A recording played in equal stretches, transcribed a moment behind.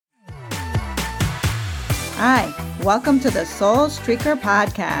Hi, welcome to the Soul Streaker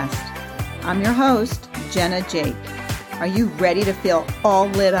Podcast. I'm your host, Jenna Jake. Are you ready to feel all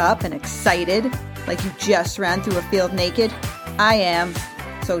lit up and excited like you just ran through a field naked? I am.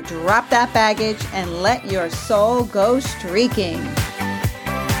 So drop that baggage and let your soul go streaking.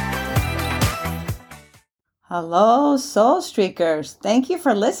 Hello, Soul Streakers. Thank you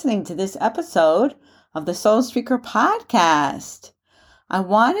for listening to this episode of the Soul Streaker Podcast. I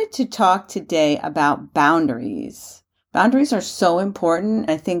wanted to talk today about boundaries. Boundaries are so important.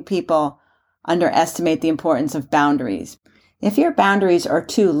 I think people underestimate the importance of boundaries. If your boundaries are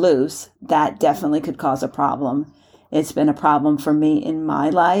too loose, that definitely could cause a problem. It's been a problem for me in my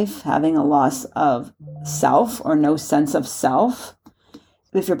life, having a loss of self or no sense of self.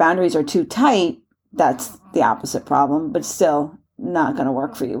 If your boundaries are too tight, that's the opposite problem, but still not going to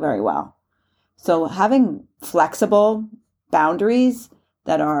work for you very well. So having flexible boundaries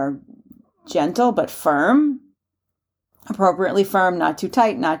that are gentle but firm, appropriately firm, not too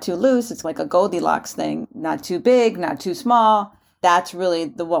tight, not too loose. It's like a Goldilocks thing, not too big, not too small. That's really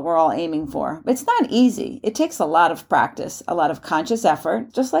what we're all aiming for. But it's not easy. It takes a lot of practice, a lot of conscious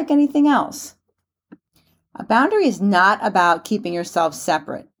effort, just like anything else. A boundary is not about keeping yourself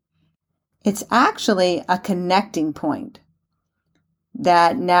separate. It's actually a connecting point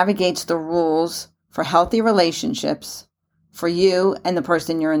that navigates the rules for healthy relationships for you and the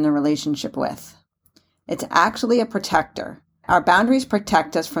person you're in the relationship with. It's actually a protector. Our boundaries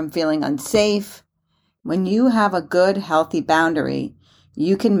protect us from feeling unsafe. When you have a good, healthy boundary,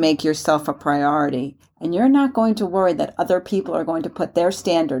 you can make yourself a priority, and you're not going to worry that other people are going to put their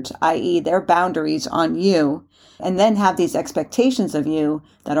standards, i.e. their boundaries, on you, and then have these expectations of you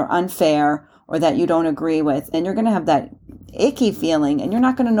that are unfair or that you don't agree with. And you're going to have that icky feeling, and you're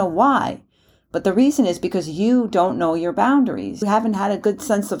not going to know why. But the reason is because you don't know your boundaries. You haven't had a good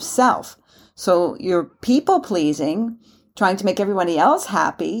sense of self. So you're people-pleasing, trying to make everybody else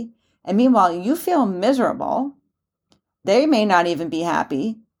happy. And meanwhile, you feel miserable. They may not even be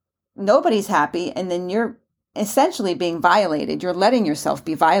happy. Nobody's happy. And then you're essentially being violated. You're letting yourself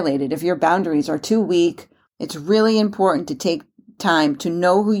be violated if your boundaries are too weak. It's really important to take time to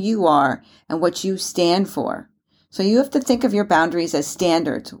know who you are and what you stand for. So you have to think of your boundaries as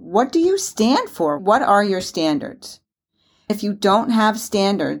standards. What do you stand for? What are your standards? If you don't have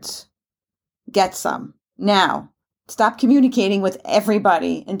standards, get some. Now, stop communicating with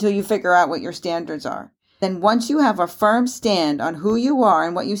everybody until you figure out what your standards are. Then once you have a firm stand on who you are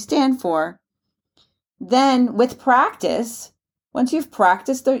and what you stand for, then with practice, once you've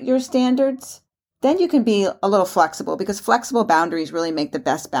practiced your standards, then you can be a little flexible, because flexible boundaries really make the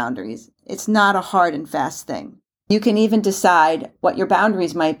best boundaries. It's not a hard and fast thing. You can even decide what your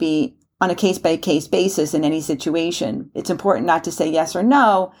boundaries might be on a case-by-case basis in any situation. It's important not to say yes or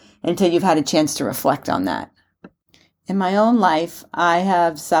no until you've had a chance to reflect on that. In my own life, I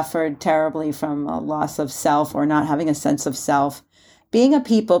have suffered terribly from a loss of self or not having a sense of self. Being a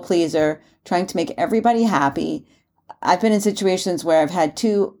people pleaser, trying to make everybody happy. I've been in situations where I've had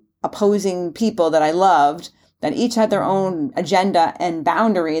two opposing people that I loved that each had their own agenda and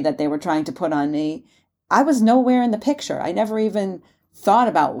boundary that they were trying to put on me. I was nowhere in the picture. I never even thought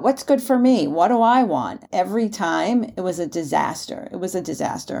about what's good for me. What do I want? Every time it was a disaster. It was a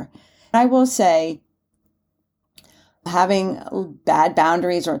disaster. I will say having bad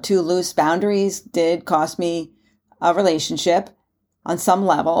boundaries or too loose boundaries did cost me a relationship on some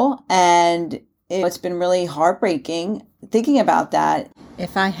level. And it's been really heartbreaking thinking about that.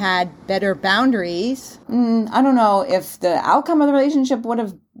 If I had better boundaries, I don't know if the outcome of the relationship would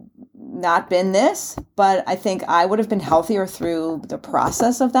have not been this, but I think I would have been healthier through the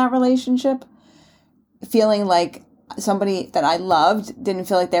process of that relationship. Feeling like somebody that I loved didn't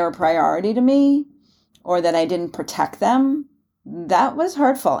feel like they were a priority to me, or that I didn't protect them. That was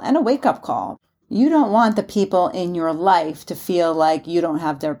hurtful and a wake-up call. You don't want the people in your life to feel like you don't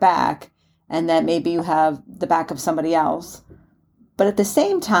have their back and that maybe you have the back of somebody else. But at the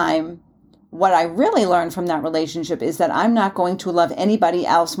same time, what I really learned from that relationship is that I'm not going to love anybody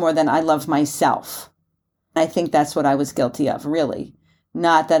else more than I love myself. I think that's what I was guilty of, really.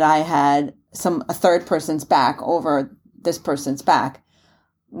 Not that I had a third person's back over this person's back.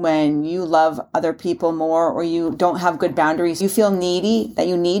 When you love other people more, or you don't have good boundaries, you feel needy, that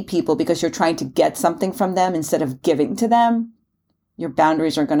you need people because you're trying to get something from them instead of giving to them. Your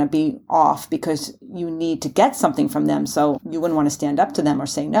boundaries are going to be off because you need to get something from them. So you wouldn't want to stand up to them or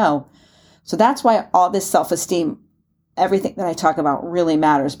say no. So that's why all this self-esteem, everything that I talk about really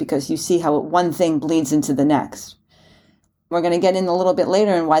matters, because you see how one thing bleeds into the next. We're going to get in a little bit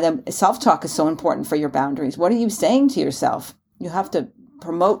later and why the self-talk is so important for your boundaries. What are you saying to yourself? You have to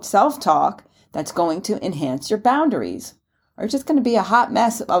promote self-talk that's going to enhance your boundaries? Or it's just going to be a hot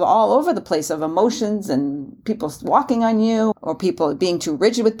mess of all over the place of emotions and people walking on you, or people being too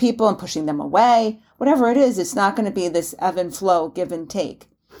rigid with people and pushing them away. Whatever it is, it's not going to be this ebb and flow, give and take.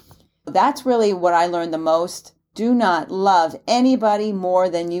 That's really what I learned the most. Do not love anybody more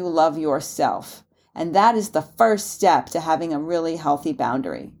than you love yourself. And that is the first step to having a really healthy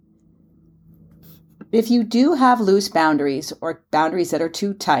boundary. If you do have loose boundaries or boundaries that are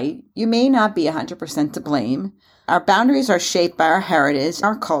too tight, you may not be 100% to blame. Our boundaries are shaped by our heritage,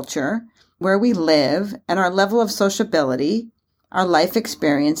 our culture, where we live, and our level of sociability, our life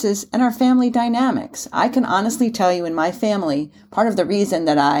experiences, and our family dynamics. I can honestly tell you in my family, part of the reason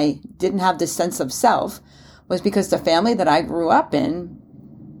that I didn't have this sense of self was because the family that I grew up in,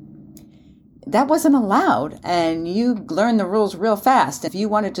 that wasn't allowed. And you learn the rules real fast. If you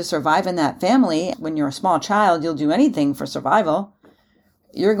wanted to survive in that family, when you're a small child, you'll do anything for survival.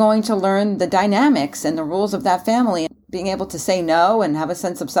 You're going to learn the dynamics and the rules of that family. Being able to say no and have a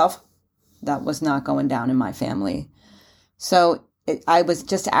sense of self, that was not going down in my family. So I was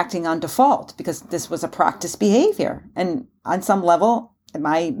just acting on default because this was a practice behavior. And on some level, at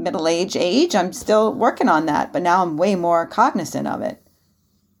my middle-aged age, I'm still working on that, but now I'm way more cognizant of it.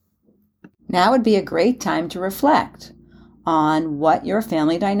 Now would be a great time to reflect on what your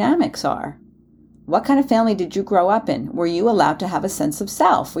family dynamics are. What kind of family did you grow up in? Were you allowed to have a sense of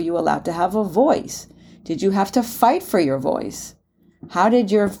self? Were you allowed to have a voice? Did you have to fight for your voice? How did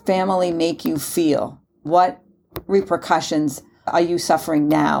your family make you feel? What repercussions are you suffering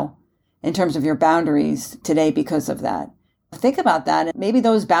now in terms of your boundaries today because of that? Think about that. Maybe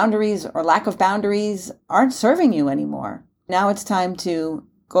those boundaries or lack of boundaries aren't serving you anymore. Now it's time to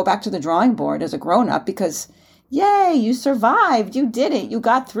go back to the drawing board as a grown-up because, yay, you survived. You did it. You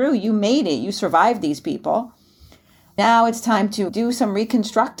got through. You made it. You survived these people. Now it's time to do some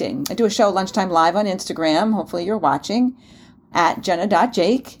reconstructing. I do a show lunchtime live on Instagram. Hopefully you're watching at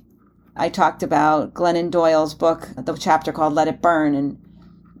jenna.jake. I talked about Glennon Doyle's book, the chapter called Let It Burn. And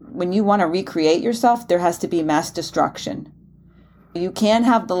when you want to recreate yourself, there has to be mass destruction. You can't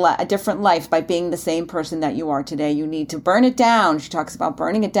have a different life by being the same person that you are today. You need to burn it down. She talks about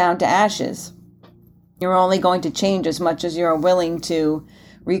burning it down to ashes. You're only going to change as much as you're willing to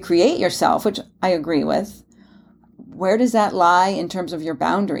recreate yourself, which I agree with. Where does that lie in terms of your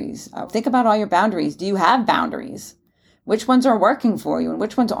boundaries? Think about all your boundaries. Do you have boundaries? Which ones are working for you and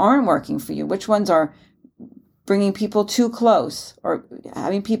which ones aren't working for you? Which ones are bringing people too close or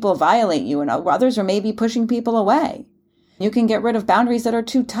having people violate you and others are maybe pushing people away? You can get rid of boundaries that are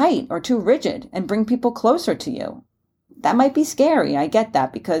too tight or too rigid and bring people closer to you. That might be scary. I get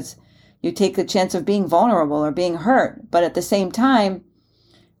that because you take the chance of being vulnerable or being hurt. But at the same time,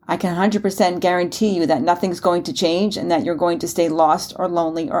 I can 100% guarantee you that nothing's going to change and that you're going to stay lost or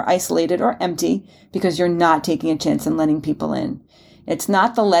lonely or isolated or empty because you're not taking a chance and letting people in. It's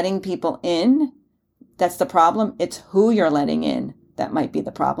not the letting people in that's the problem. It's who you're letting in that might be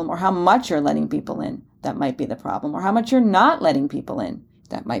the problem, or how much you're letting people in. That might be the problem, or how much you're not letting people in.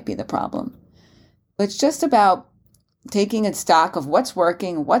 That might be the problem. It's just about taking a stock of what's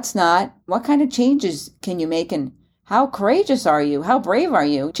working, what's not, what kind of changes can you make, and how courageous are you? How brave are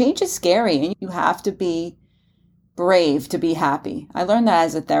you? Change is scary, and you have to be brave to be happy. I learned that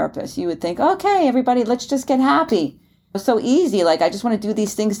as a therapist. You would think, okay, everybody, let's just get happy. It's so easy. Like, I just want to do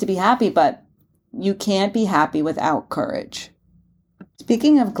these things to be happy, but you can't be happy without courage.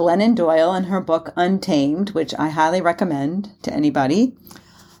 Speaking of Glennon Doyle and her book Untamed, which I highly recommend to anybody,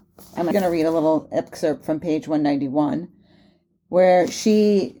 I'm going to read a little excerpt from page 191, where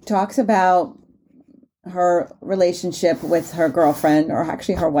she talks about her relationship with her girlfriend, or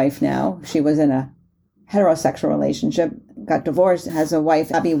actually her wife now. She was in a heterosexual relationship, got divorced, has a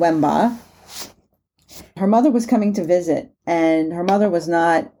wife, Abby Wemba. Her mother was coming to visit, and her mother was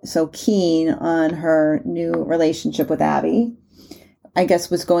not so keen on her new relationship with Abby. I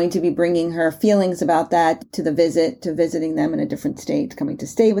guess was going to be bringing her feelings about that to the visit, to visiting them in a different state, coming to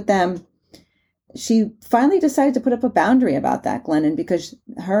stay with them. She finally decided to put up a boundary about that, Glennon, because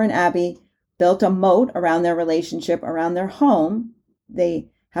her and Abby built a moat around their relationship, around their home. They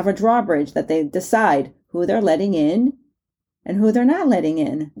have a drawbridge that they decide who they're letting in and who they're not letting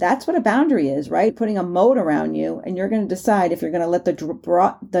in. That's what a boundary is, right? Putting a moat around you, and you're going to decide if you're going to let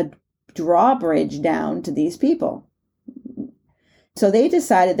the drawbridge down to these people. So they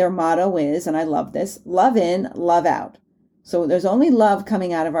decided their motto is, and I love this, love in, love out. So there's only love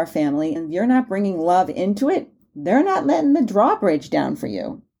coming out of our family, and if you're not bringing love into it, they're not letting the drawbridge down for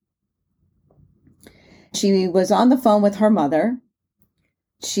you. She was on the phone with her mother.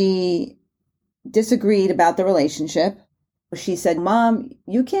 She disagreed about the relationship. She said, Mom,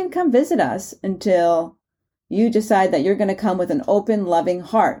 you can't come visit us until you decide that you're going to come with an open, loving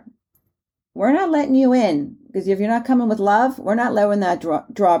heart. We're not letting you in because if you're not coming with love, we're not lowering that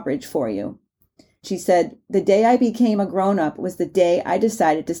drawbridge for you. She said, the day I became a grown-up was the day I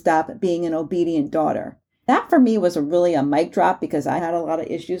decided to stop being an obedient daughter. That for me was really a mic drop because I had a lot of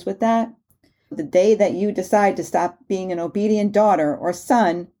issues with that. The day that you decide to stop being an obedient daughter or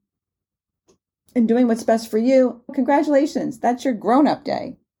son and doing what's best for you, congratulations, that's your grown-up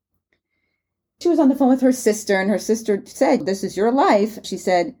day. She was on the phone with her sister, and her sister said, this is your life. She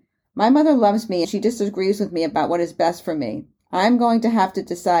said, my mother loves me, and she disagrees with me about what is best for me. I'm going to have to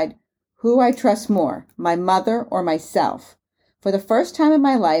decide who I trust more, my mother or myself. For the first time in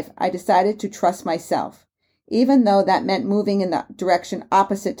my life, I decided to trust myself, even though that meant moving in the direction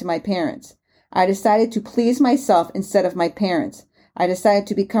opposite to my parents. I decided to please myself instead of my parents. I decided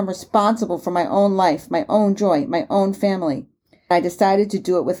to become responsible for my own life, my own joy, my own family. I decided to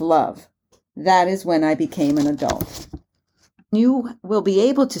do it with love. That is when I became an adult. You will be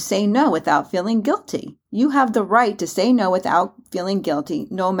able to say no without feeling guilty. You have the right to say no without feeling guilty,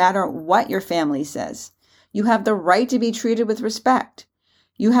 no matter what your family says. You have the right to be treated with respect.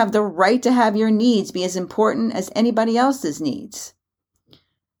 You have the right to have your needs be as important as anybody else's needs.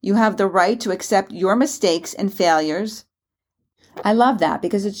 You have the right to accept your mistakes and failures. I love that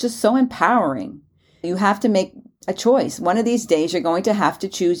because it's just so empowering. You have to make a choice. One of these days, you're going to have to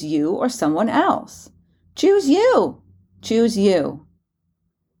choose you or someone else. Choose you. Choose you.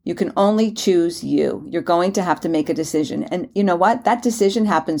 You can only choose you. You're going to have to make a decision. And you know what? That decision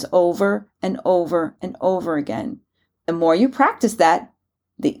happens over and over and over again. The more you practice that,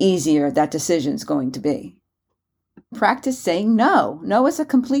 the easier that decision's going to be. Practice saying no. No is a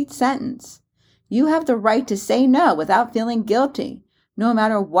complete sentence. You have the right to say no without feeling guilty, no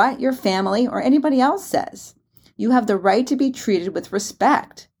matter what your family or anybody else says. You have the right to be treated with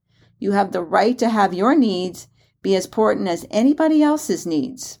respect. You have the right to have your needs be as important as anybody else's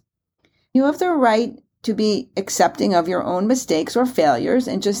needs. You have the right to be accepting of your own mistakes or failures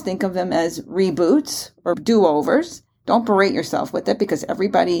and just think of them as reboots or do-overs. Don't berate yourself with it because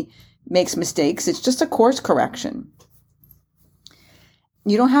everybody makes mistakes. It's just a course correction.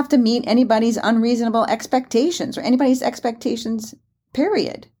 You don't have to meet anybody's unreasonable expectations or anybody's expectations,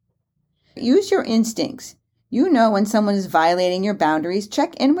 period. Use your instincts. You know when someone is violating your boundaries.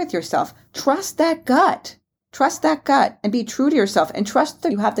 Check in with yourself. Trust that gut. Trust that gut and be true to yourself and trust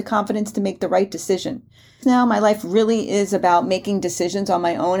that you have the confidence to make the right decision. Now my life really is about making decisions on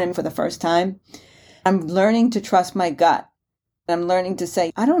my own, and for the first time, I'm learning to trust my gut. I'm learning to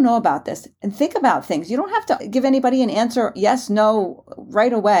say, I don't know about this, and think about things. You don't have to give anybody an answer, yes, no,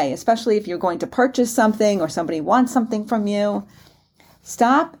 right away, especially if you're going to purchase something or somebody wants something from you.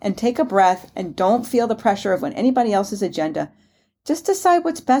 Stop and take a breath and don't feel the pressure of anybody else's agenda. Just decide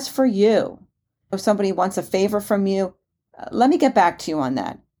what's best for you. If somebody wants a favor from you, let me get back to you on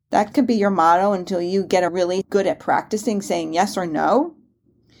that. That could be your motto until you get really good at practicing saying yes or no.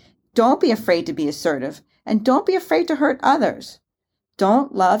 Don't be afraid to be assertive, and don't be afraid to hurt others.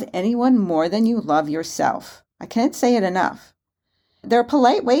 Don't love anyone more than you love yourself. I can't say it enough. There are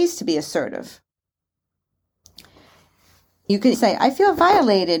polite ways to be assertive. You can say, I feel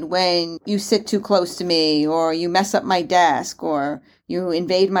violated when you sit too close to me, or you mess up my desk, or you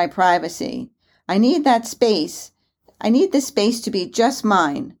invade my privacy. I need that space. I need this space to be just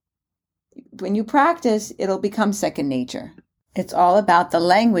mine. When you practice, it'll become second nature. It's all about the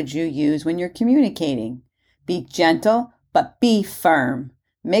language you use when you're communicating. Be gentle, but be firm.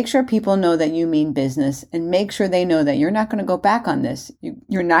 Make sure people know that you mean business, and make sure they know that you're not going to go back on this.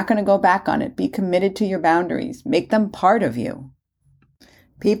 You're not going to go back on it. Be committed to your boundaries. Make them part of you.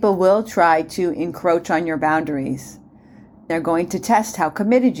 People will try to encroach on your boundaries. They're going to test how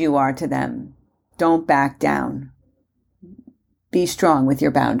committed you are to them. Don't back down. Be strong with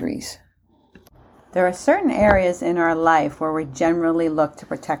your boundaries. There are certain areas in our life where we generally look to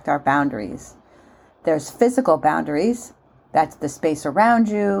protect our boundaries. There's physical boundaries. That's the space around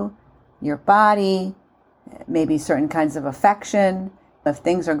you, your body, maybe certain kinds of affection. If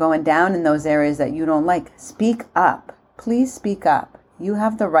things are going down in those areas that you don't like, speak up. Please speak up. You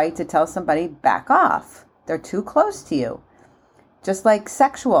have the right to tell somebody, back off. They're too close to you. Just like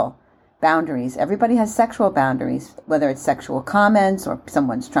sexual boundaries. Everybody has sexual boundaries, whether it's sexual comments or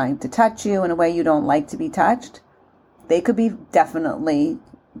someone's trying to touch you in a way you don't like to be touched. They could be definitely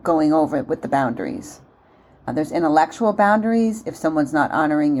going over it with the boundaries. There's intellectual boundaries. If someone's not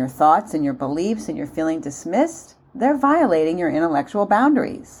honoring your thoughts and your beliefs and you're feeling dismissed, they're violating your intellectual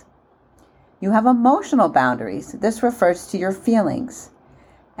boundaries. You have emotional boundaries. This refers to your feelings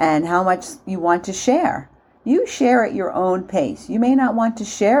and how much you want to share. You share at your own pace. You may not want to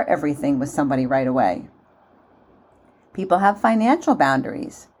share everything with somebody right away. People have financial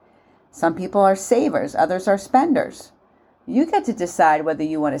boundaries. Some people are savers, others are spenders. You get to decide whether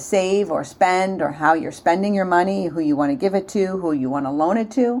you want to save or spend, or how you're spending your money, who you want to give it to, who you want to loan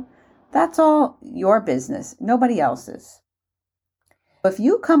it to. That's all your business, nobody else's. If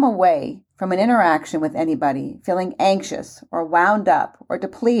you come away from an interaction with anybody feeling anxious or wound up or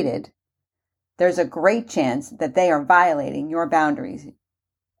depleted, there's a great chance that they are violating your boundaries.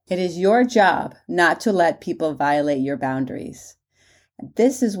 It is your job not to let people violate your boundaries.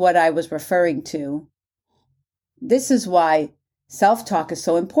 This is what I was referring to. This is why self-talk is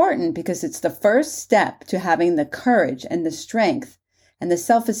so important, because it's the first step to having the courage and the strength and the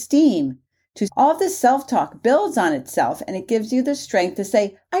self-esteem. All this self-talk builds on itself, and it gives you the strength to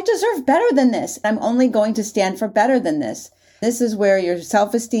say, I deserve better than this. I'm only going to stand for better than this. This is where your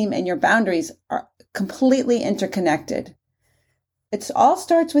self-esteem and your boundaries are completely interconnected. It all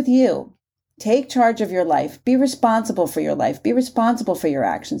starts with you. Take charge of your life. Be responsible for your life. Be responsible for your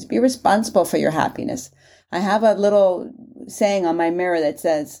actions. Be responsible for your happiness. I have a little saying on my mirror that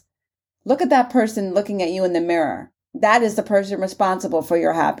says, look at that person looking at you in the mirror. That is the person responsible for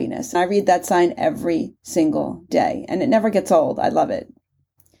your happiness. And I read that sign every single day, and it never gets old. I love it.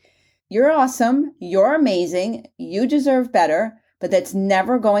 You're awesome. You're amazing. You deserve better, but that's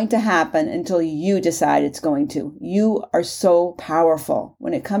never going to happen until you decide it's going to. You are so powerful.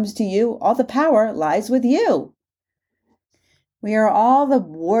 When it comes to you, all the power lies with you. We are all the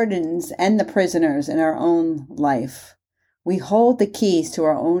wardens and the prisoners in our own life. We hold the keys to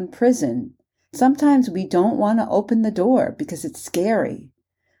our own prison. Sometimes we don't want to open the door because it's scary.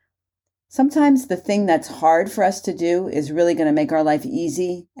 Sometimes the thing that's hard for us to do is really going to make our life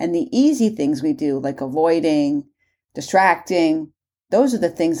easy. And the easy things we do, like avoiding, distracting, those are the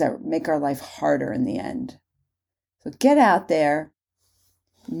things that make our life harder in the end. So get out there.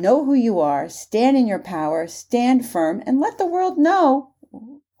 Know who you are, stand in your power, stand firm, and let the world know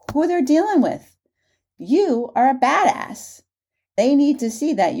who they're dealing with. You are a badass. They need to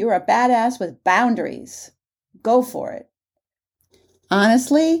see that you're a badass with boundaries. Go for it.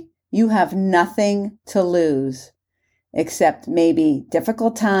 Honestly, you have nothing to lose except maybe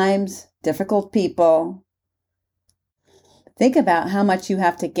difficult times, difficult people. Think about how much you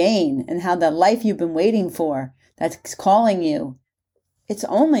have to gain and how the life you've been waiting for that's calling you, it's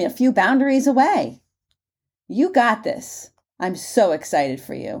only a few boundaries away. You got this. I'm so excited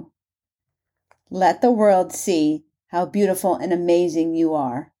for you. Let the world see how beautiful and amazing you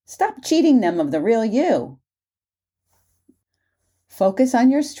are. Stop cheating them of the real you. Focus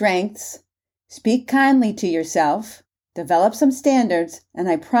on your strengths. Speak kindly to yourself. Develop some standards, and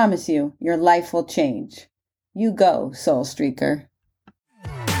I promise you, your life will change. You go, Soul Streaker.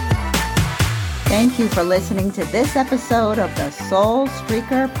 Thank you for listening to this episode of the Soul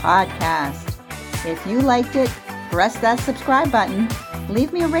Streaker podcast. If you liked it, press that subscribe button,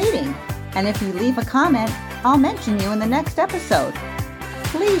 leave me a rating, and if you leave a comment, I'll mention you in the next episode.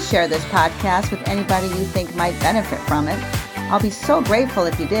 Please share this podcast with anybody you think might benefit from it. I'll be so grateful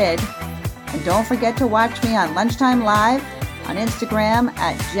if you did. And don't forget to watch me on Lunchtime Live on Instagram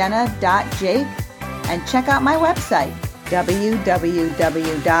at jenna.jake, and check out my website,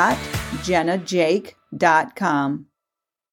 www.jennajake.com.